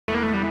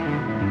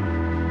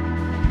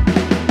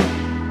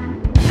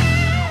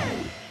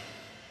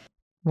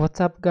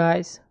What's up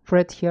guys,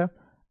 Fred here,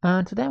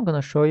 and today I'm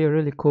gonna show you a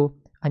really cool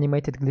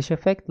animated glitch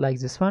effect like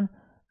this one.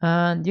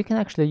 And you can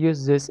actually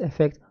use this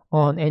effect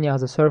on any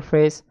other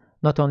surface,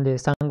 not only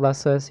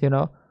sunglasses, you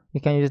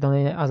can use it on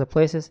any other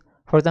places.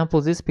 For example,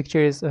 this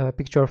picture is a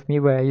picture of me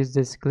where I use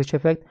this glitch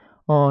effect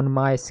on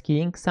my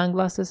skiing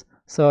sunglasses,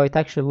 so it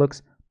actually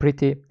looks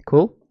pretty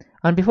cool.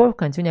 And before we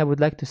continue, I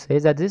would like to say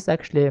that this is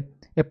actually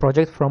a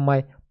project from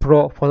my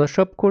Pro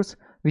Photoshop course,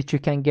 which you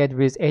can get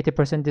with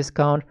 80%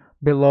 discount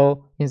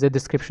below in the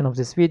description of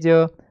this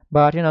video.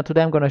 But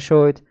today I'm gonna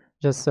show it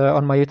just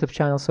on my YouTube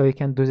channel, so you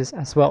can do this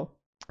as well.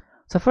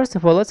 So first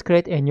of all, let's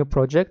create a new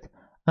project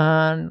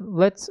and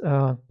let's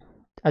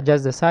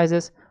adjust the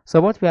sizes. So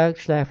what we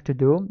actually have to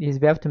do is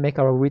we have to make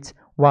our width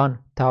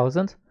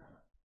 1000,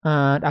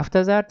 and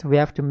after that we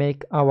have to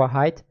make our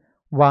height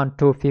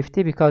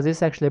 1250 because this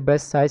is actually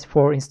best size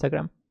for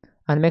Instagram.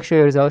 And make sure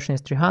your resolution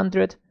is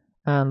 300,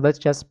 and let's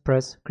just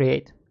press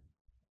create.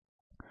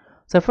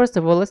 So first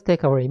of all, let's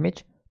take our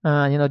image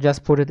and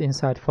just put it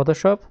inside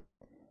Photoshop,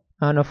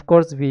 and of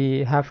course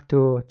we have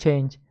to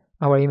change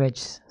our image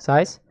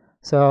size.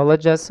 So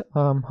let's just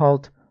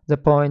hold the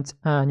point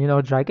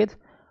and drag it,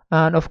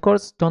 and of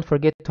course don't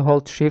forget to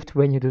hold shift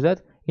when you do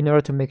that in order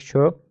to make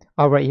sure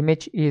our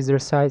image is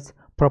resized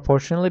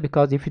proportionally,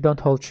 because if you don't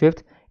hold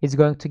shift it's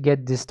going to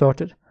get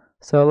distorted.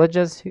 So let's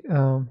just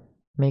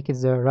make it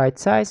the right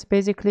size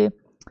basically,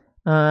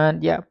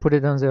 and yeah, put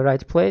it on the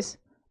right place,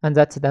 and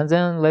that's it. And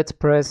then let's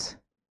press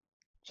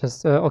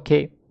just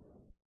OK.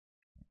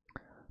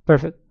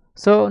 Perfect.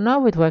 So now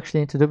what we actually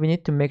need to do, we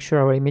need to make sure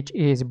our image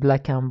is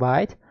black and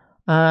white,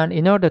 and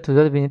in order to do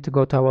that we need to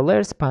go to our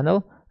layers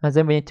panel, and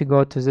then we need to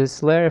go to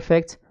this layer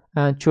effect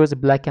and choose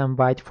black and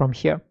white from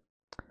here.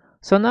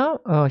 So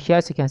now here,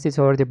 as you can see, it's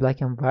already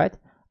black and white,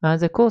 and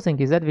the cool thing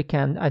is that we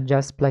can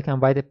adjust black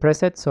and white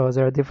presets, so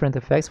there are different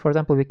effects. For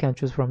example, we can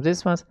choose from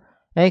these ones,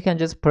 and you can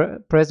just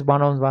press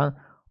one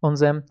on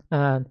them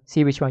and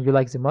see which one you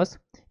like the most.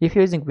 If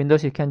you're using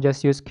Windows, you can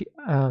just use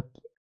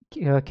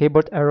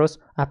keyboard arrows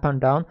up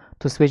and down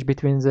to switch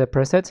between the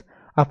presets.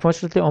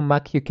 Unfortunately on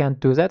Mac you can't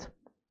do that,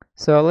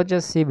 so let's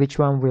just see which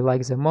one we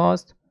like the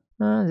most.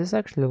 This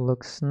actually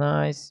looks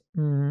nice.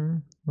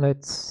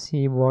 Let's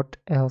see what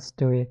else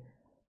do we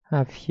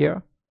have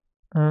here.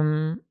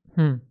 Yeah,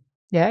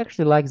 I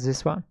actually like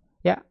this one.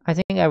 Yeah, I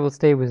think I will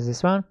stay with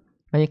this one,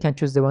 and you can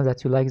choose the one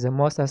that you like the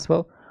most as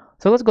well.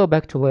 So let's go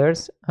back to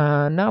layers,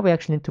 and now we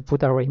actually need to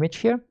put our image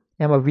here,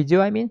 and our video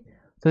I mean.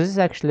 So this is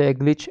actually a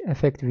glitch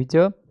effect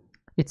video.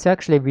 It's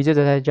actually a video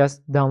that I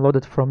just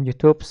downloaded from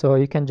YouTube, so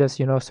you can just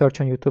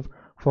search on YouTube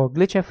for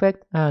glitch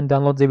effect and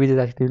download the video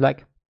that you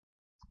like.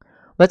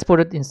 Let's put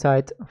it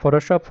inside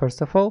Photoshop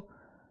first of all.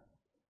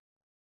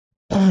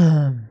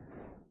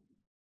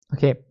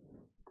 Okay,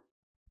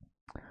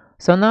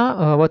 so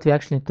now what we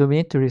actually need to do, we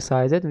need to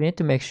resize it. We need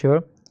to make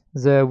sure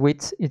the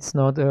width it's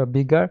not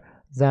bigger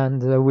than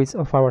the width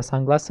of our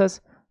sunglasses.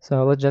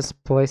 So let's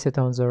just place it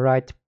on the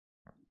right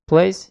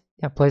place.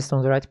 Yeah, place it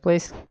on the right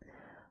place.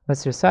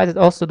 Let's resize it.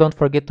 Also don't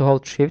forget to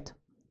hold shift,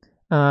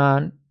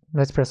 and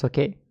let's press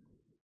OK.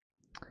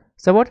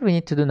 So what we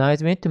need to do now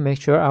is we need to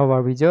make sure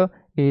our video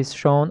is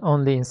shown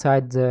only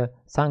inside the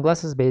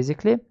sunglasses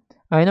basically.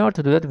 In order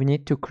to do that we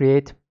need to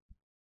create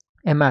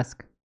a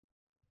mask.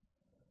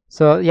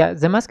 So yeah,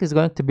 the mask is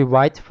going to be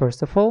white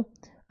first of all,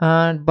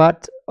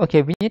 but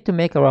okay, we need to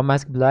make our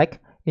mask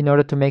black in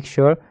order to make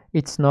sure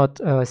it's not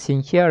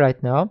seen here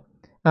right now.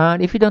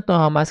 And if you don't know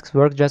how masks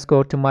work, just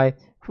go to my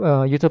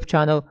YouTube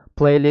channel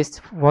playlist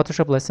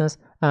Photoshop lessons,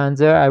 and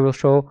there I will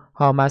show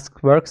how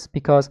mask works,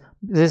 because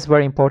this is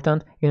very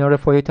important in order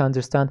for you to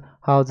understand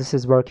how this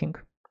is working.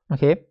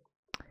 Okay,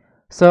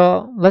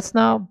 so let's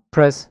now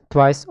press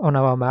twice on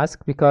our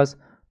mask, because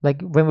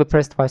like when we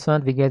press twice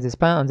on it we get this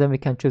panel, and then we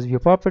can choose view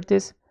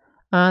properties,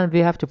 and we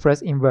have to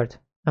press invert,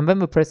 and when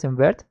we press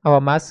invert our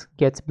mask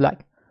gets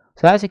black.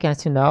 So as you can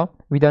see now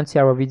we don't see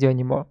our video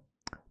anymore.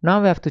 Now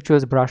we have to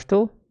choose brush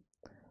tool,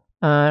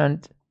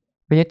 and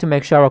we need to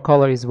make sure our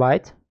color is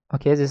white.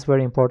 Okay, this is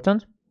very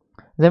important.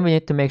 Then we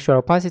need to make sure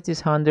opacity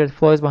is 100,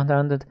 flow is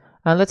 100,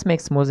 and let's make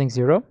smoothing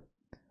 0.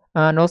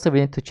 And also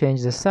we need to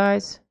change the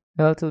size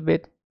a little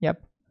bit.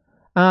 Yep.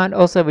 And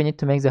also we need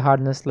to make the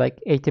hardness like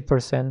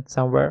 80%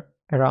 somewhere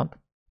around.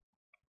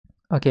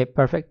 Okay,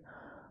 perfect.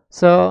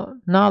 So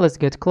now let's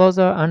get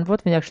closer, and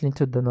what we actually need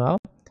to do now,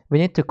 we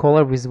need to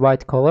color with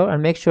white color,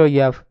 and make sure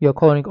you have your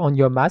coloring on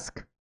your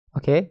mask.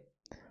 Okay,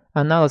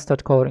 and now let's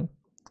start coloring.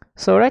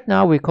 So right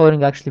now we're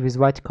coloring actually with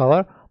white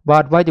color,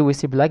 but why do we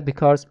see black?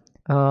 Because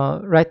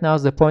right now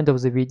the point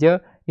of the video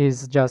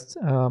is just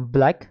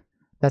black,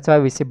 that's why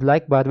we see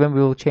black. But when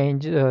we will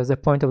change the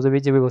point of the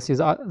video, we will see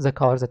the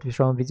colors that we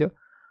show on video.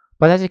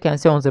 But as you can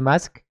see on the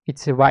mask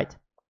it's white,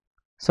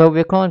 so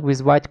we're coloring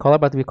with white color,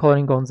 but we're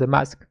coloring on the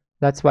mask,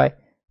 that's why.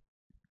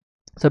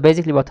 So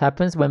basically what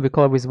happens when we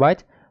color with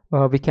white,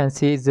 we can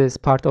see this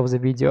part of the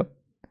video,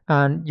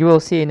 and you will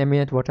see in a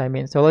minute what I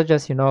mean. So let's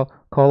just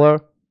color.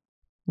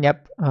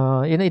 Yep,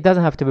 it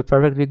doesn't have to be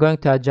perfect, we're going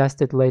to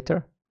adjust it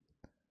later.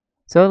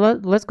 So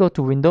let's go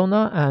to window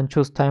now and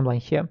choose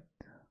timeline here.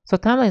 So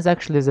timeline is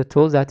actually the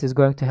tool that is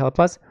going to help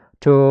us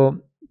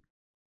to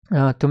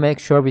make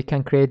sure we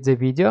can create the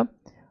video.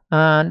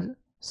 And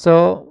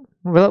so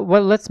well,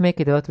 let's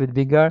make it a little bit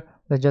bigger.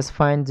 Let's just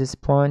find this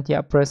point,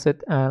 yeah, press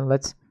it, and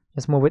let's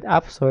just move it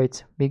up so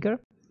it's bigger.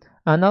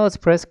 And now let's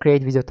press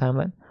create video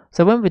timeline.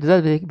 So when we do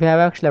that, we have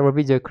actually our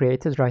video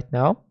created right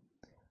now.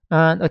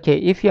 And okay,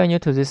 if you are new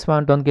to this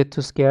one, don't get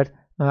too scared.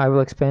 I will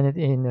explain it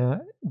in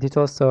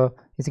detail, so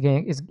it's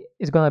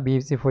gonna be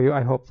easy for you,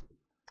 I hope.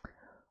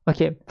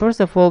 Okay,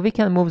 first of all, we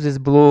can move this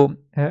blue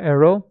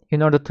arrow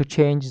in order to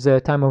change the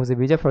time of the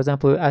video. For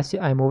example, as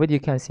I move it, you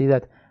can see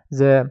that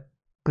the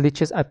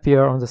glitches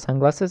appear on the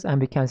sunglasses, and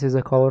we can see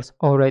the colors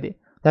already.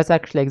 That's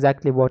actually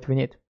exactly what we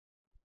need.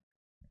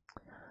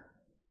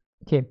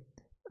 Okay,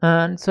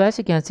 and so as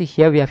you can see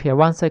here, we have here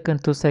 1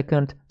 second, 2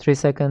 seconds, 3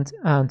 seconds,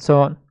 and so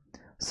on.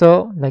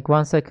 So like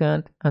 1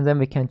 second, and then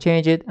we can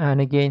change it, and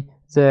again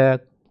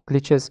the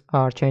glitches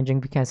are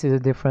changing. We can see the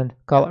different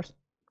colors.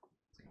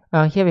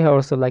 Here we have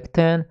also like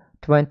 10,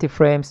 20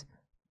 frames,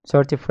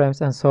 30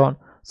 frames, and so on.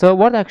 So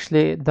what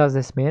actually does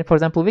this mean? For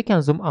example, we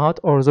can zoom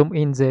out or zoom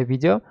in the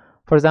video.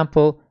 For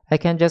example, I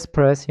can just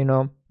press,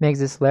 make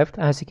this left.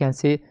 As you can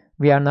see,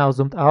 we are now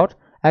zoomed out.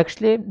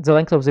 Actually, the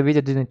length of the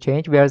video didn't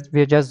change. We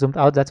are just zoomed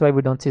out. That's why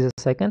we don't see the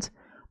seconds.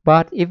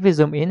 But if we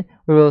zoom in,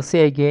 we will see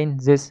again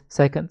this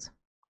seconds.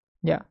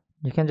 Yeah,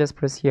 you can just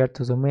press here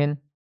to zoom in.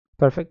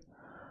 Perfect.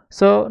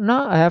 So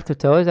now I have to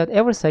tell you that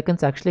every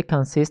second actually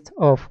consists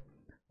of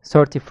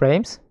 30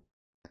 frames.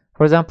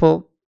 For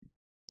example,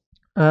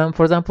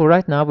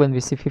 right now when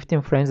we see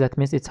 15 frames, that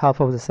means it's half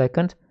of the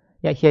second.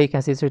 Yeah, here you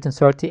can see it's written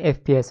 30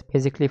 FPS,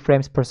 basically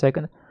frames per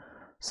second.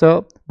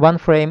 So 1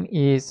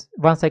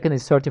 second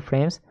is 30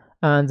 frames,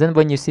 and then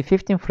when you see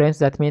 15 frames,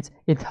 that means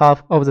it's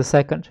half of the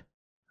second.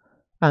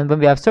 And when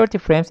we have 30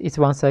 frames, it's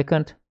 1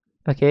 second.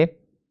 Okay,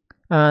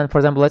 and for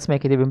example, let's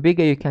make it even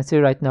bigger. You can see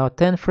right now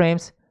 10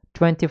 frames,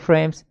 20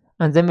 frames,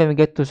 and then when we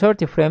get to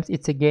 30 frames,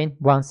 it's again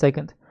 1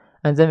 second.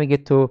 And then we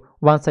get to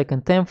 1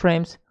 second 10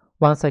 frames,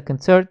 1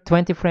 second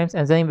 20 frames,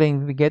 and then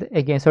when we get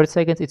again 30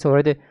 seconds, it's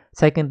already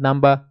second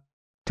number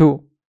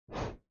 2.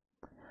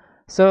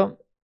 So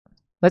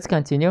let's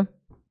continue.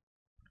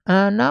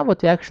 And now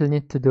what we actually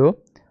need to do,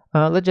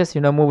 let's just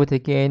move it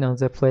again on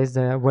the place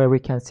where we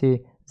can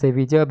see the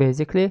video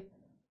basically.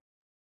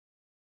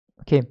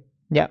 Okay,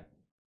 yeah,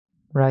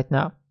 right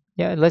now,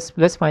 yeah,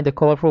 let's find a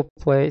colorful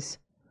place.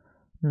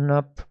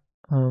 Nope.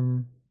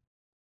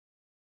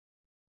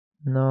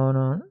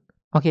 No.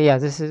 Okay, yeah,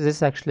 this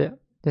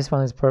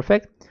one is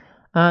perfect.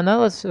 And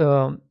now let's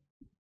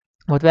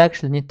what we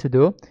actually need to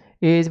do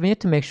is we need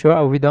to make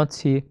sure we don't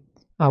see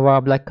our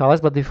black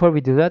colors. But before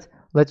we do that,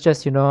 let's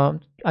just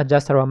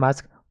adjust our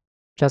mask.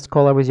 Just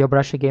color with your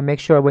brush again. Make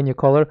sure when you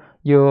color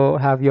you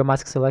have your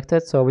mask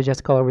selected. So we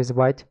just color with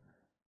white,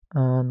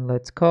 and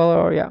let's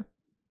color. Yeah,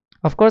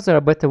 of course there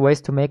are better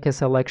ways to make a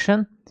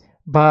selection,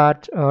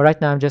 but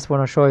right now I just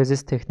want to show you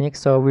this technique,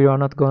 so we are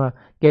not gonna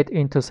get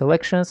into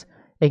selections.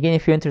 Again,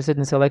 if you're interested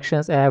in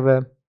selections, I have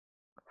a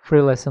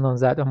free lesson on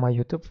that on my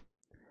YouTube.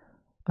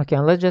 Okay,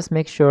 and let's just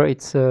make sure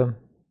it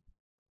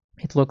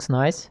looks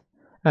nice,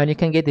 and you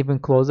can get even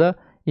closer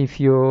if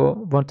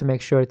you want to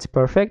make sure it's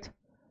perfect.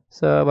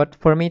 So, but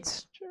for me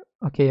it's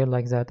okay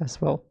like that as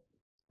well.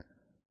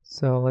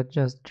 So let's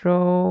just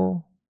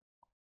draw.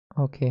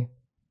 Okay,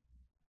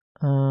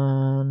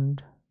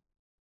 and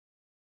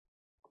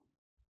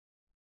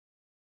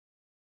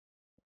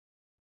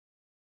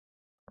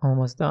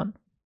almost done.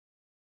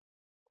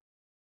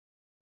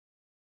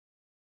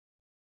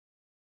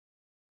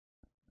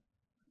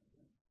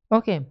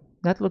 Okay,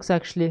 that looks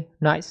actually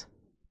nice.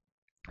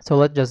 So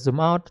let's just zoom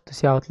out to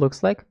see how it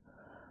looks like.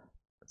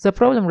 The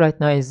problem right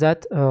now is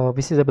that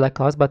we see the black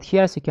colors, but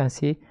here, as you can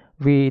see,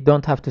 we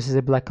don't have to see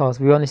the black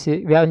colors. We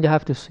only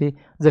have to see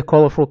the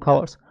colorful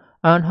colors.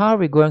 And how are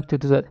we going to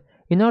do that?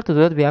 In order to do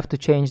that, we have to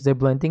change the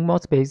blending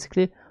modes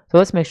basically. So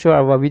let's make sure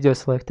our video is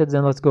selected.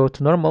 Then let's go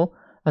to normal,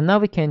 and now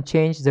we can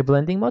change the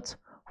blending modes.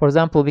 For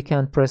example, we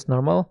can press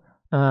normal,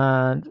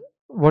 and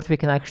what we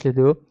can actually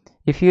do,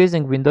 if you're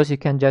using Windows, you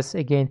can just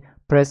again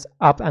press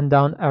up and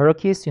down arrow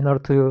keys in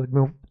order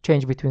to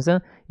change between them.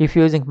 If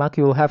you're using Mac,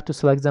 you will have to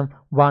select them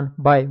one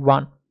by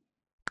one.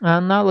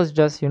 And now let's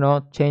just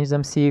change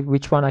them, see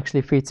which one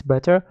actually fits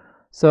better.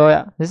 So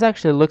yeah, this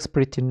actually looks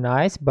pretty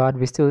nice, but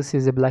we still see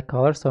the black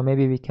color, so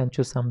maybe we can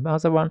choose some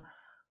other one.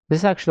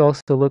 This actually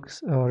also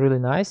looks really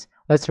nice.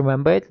 Let's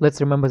remember it.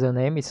 Let's remember the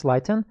name. It's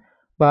Lighten.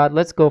 But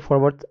let's go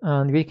forward,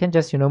 and we can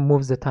just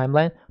move the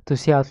timeline to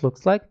see how it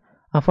looks like.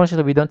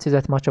 Unfortunately, we don't see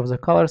that much of the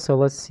color, so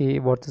let's see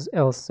what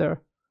else there.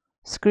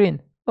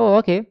 Screen. Oh,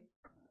 okay.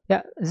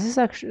 Yeah, this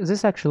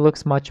actually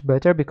looks much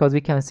better because we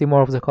can see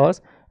more of the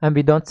colors and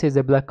we don't see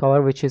the black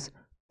color, which is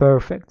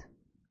perfect.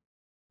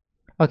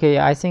 Okay,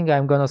 I think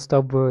I'm gonna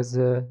stop with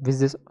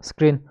this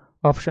screen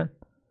option.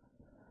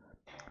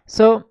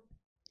 So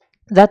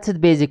that's it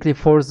basically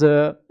for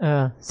the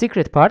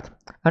secret part.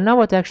 And now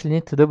what I actually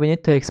need to do, we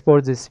need to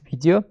export this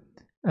video.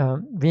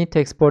 We need to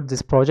export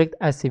this project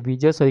as a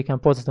video so you can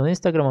post it on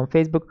Instagram, on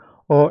Facebook,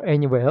 or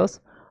anywhere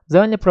else. The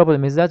only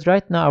problem is that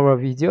right now our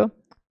video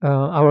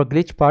our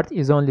glitch part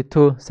is only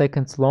 2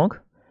 seconds long,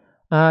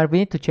 and we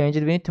need to change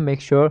it. We need to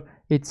make sure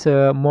it's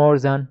more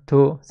than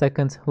 2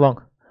 seconds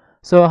long.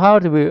 So how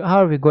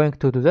are we going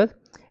to do that?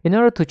 In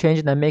order to change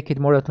it and make it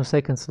more than 2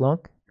 seconds long,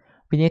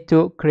 we need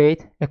to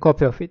create a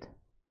copy of it.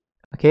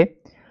 Okay,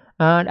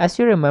 and as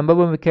you remember,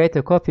 when we create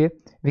a copy,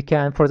 we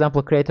can, for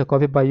example, create a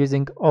copy by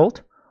using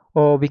Alt,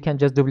 or we can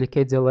just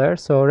duplicate the layer.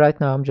 So right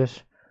now I'm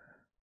just,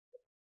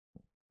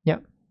 yeah,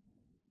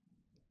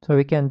 so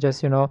we can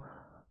just, you know,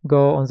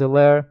 go on the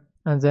layer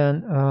and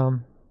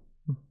then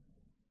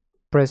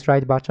press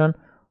right button,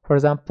 for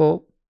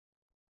example.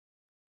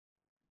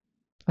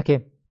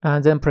 Okay,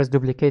 and then press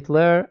duplicate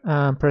layer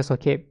and press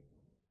OK.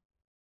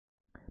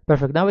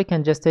 Perfect. Now we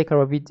can just take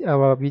our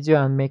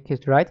video and make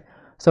it right.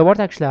 So what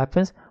actually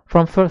happens,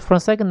 from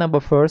second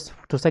number first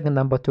to second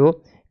number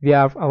 2, we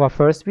have our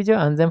first video,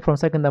 and then from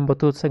second number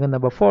 2 to second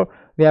number 4,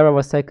 we have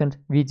our second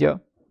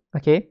video.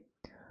 Okay,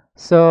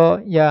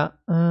 so yeah,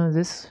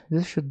 this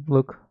should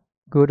look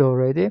good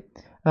already.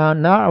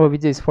 Now our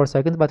video is 4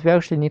 seconds, but we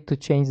actually need to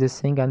change this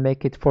thing and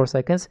make it 4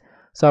 seconds.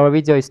 So our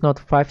video is not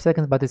 5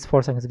 seconds, but it's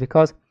 4 seconds,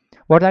 because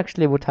what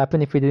actually would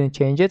happen if we didn't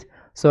change it,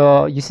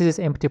 so you see this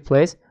empty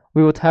place,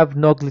 we would have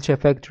no glitch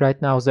effect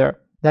right now there.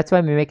 That's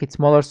why we make it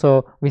smaller,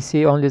 so we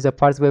see only the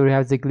parts where we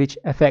have the glitch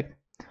effect.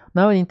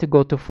 Now we need to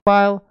go to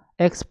File,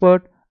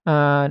 Export,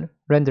 and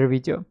Render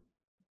Video.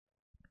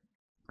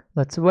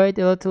 Let's wait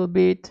a little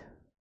bit.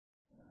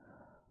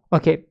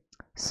 Okay,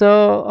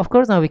 so of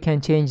course now we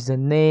can change the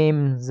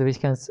name, so we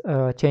can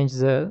change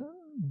the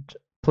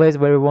place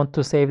where we want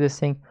to save this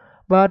thing,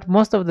 but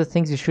most of the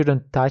things you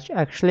shouldn't touch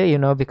actually, you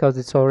know, because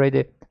it's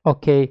already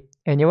okay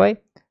anyway.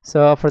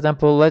 So for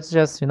example, let's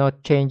just, you know,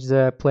 change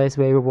the place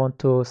where we want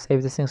to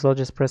save this thing. So I'll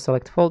just press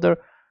select folder,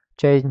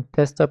 change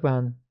desktop,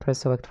 and press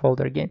select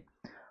folder again.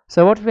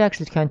 So what we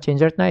actually can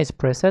change right now is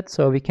preset.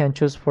 So we can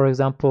choose, for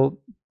example,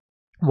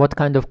 what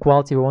kind of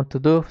quality we want to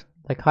do,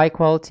 like high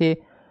quality,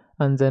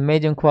 and then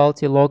medium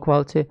quality, low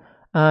quality.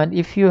 And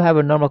if you have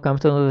a normal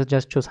computer,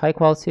 just choose high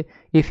quality.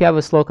 If you have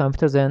a slow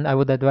computer, then I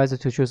would advise you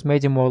to choose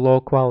medium or low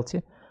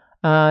quality.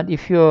 And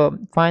if you're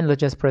fine,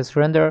 let's just press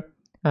render.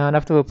 And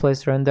after we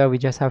place render, we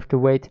just have to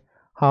wait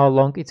how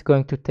long it's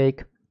going to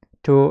take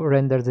to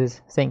render this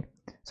thing.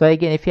 So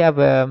again, if you have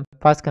a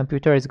fast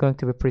computer, it's going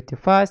to be pretty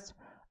fast.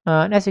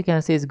 And as you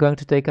can see, it's going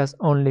to take us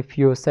only a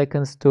few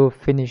seconds to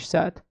finish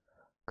that.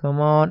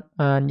 Come on,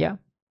 and yeah,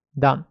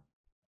 done.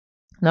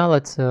 Now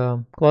let's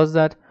close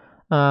that,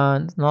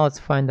 and now let's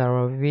find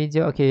our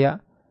video. Okay, yeah.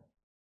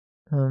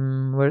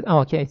 Oh,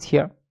 okay, it's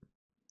here.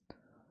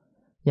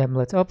 Yeah,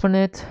 let's open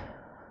it.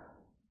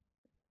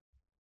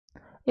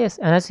 Yes,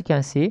 and as you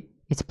can see,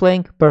 it's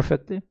playing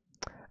perfectly.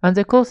 And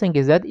the cool thing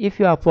is that if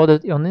you upload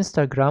it on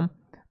Instagram,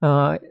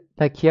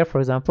 like here for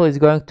example, it's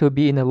going to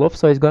be in a loop,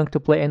 so it's going to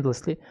play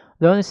endlessly.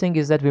 The only thing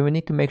is that we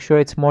need to make sure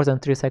it's more than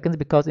 3 seconds,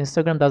 because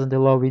Instagram doesn't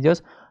allow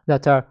videos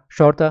that are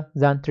shorter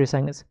than 3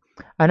 seconds.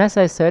 And as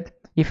I said,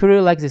 if you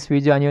really like this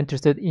video and you're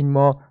interested in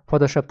more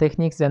Photoshop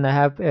techniques, then I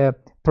have a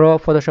pro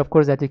Photoshop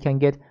course that you can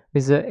get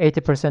with a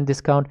 80%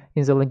 discount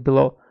in the link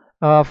below.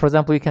 For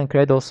example, you can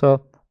create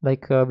also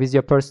like with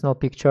your personal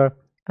picture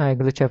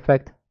glitch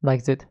effect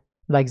like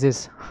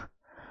this.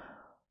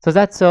 So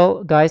that's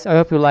all guys, I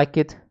hope you like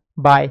it.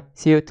 Bye,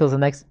 see you till the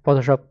next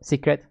Photoshop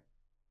secret.